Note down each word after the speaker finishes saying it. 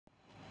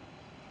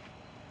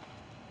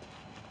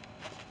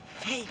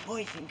Hey,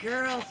 boys and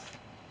girls.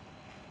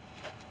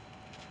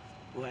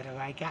 What do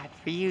I got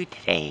for you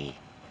today?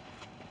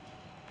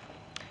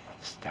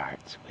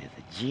 Starts with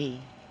a G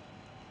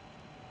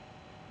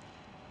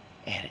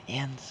and it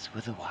ends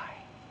with a Y.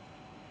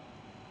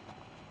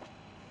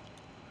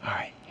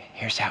 Alright,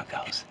 here's how it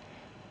goes.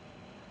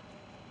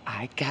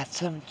 I got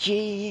some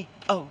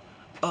G-O-O-D-P-U-S-S-Y.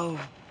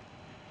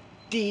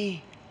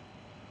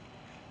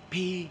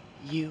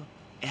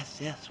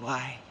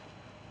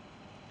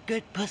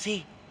 Good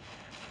pussy.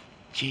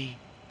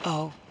 G-O-O-D-P-U-S-S-Y.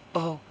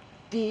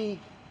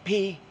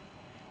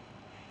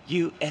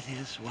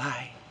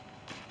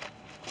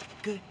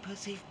 Good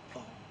pussy.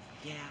 Oh,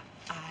 yeah,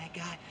 I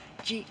got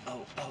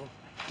G-O-O-D-P-U-S-S-Y.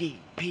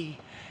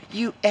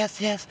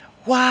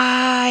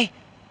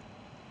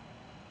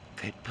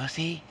 Good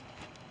pussy.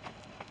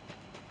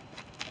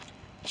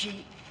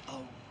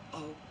 G-O-O-D-P-U-S-S-Y.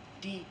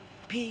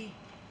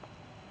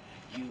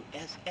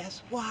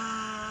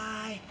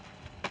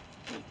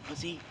 Good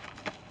pussy.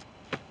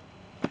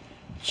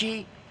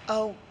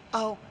 G-O-O-D-P-U-S-S-Y.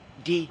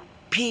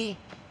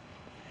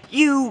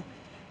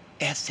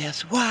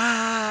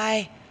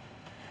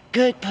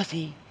 Good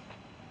pussy.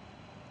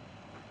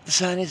 The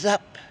sun is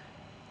up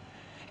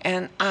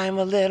and I'm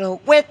a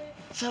little wet,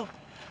 so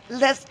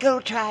let's go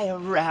try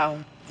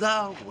around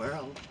the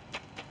world.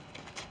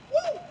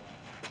 Woo!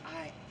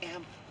 I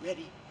am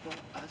ready for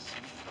a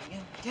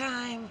swinging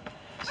time,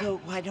 so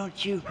why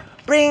don't you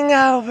bring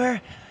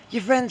over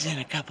your friends and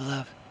a couple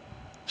of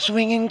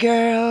swinging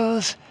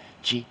girls.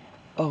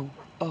 G-O-O-D-P-U-S-S-Y.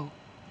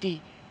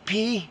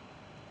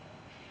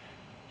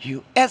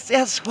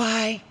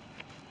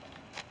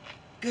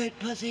 Good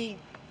pussy.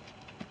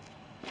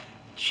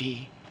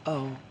 G-O-O-D-P-U-S-S-Y.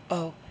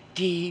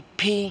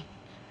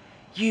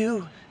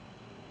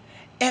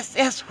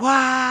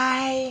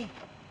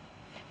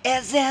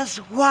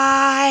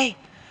 S-S-Y.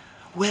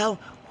 Well,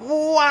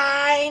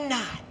 why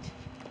not?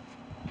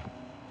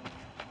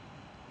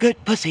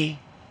 Good pussy.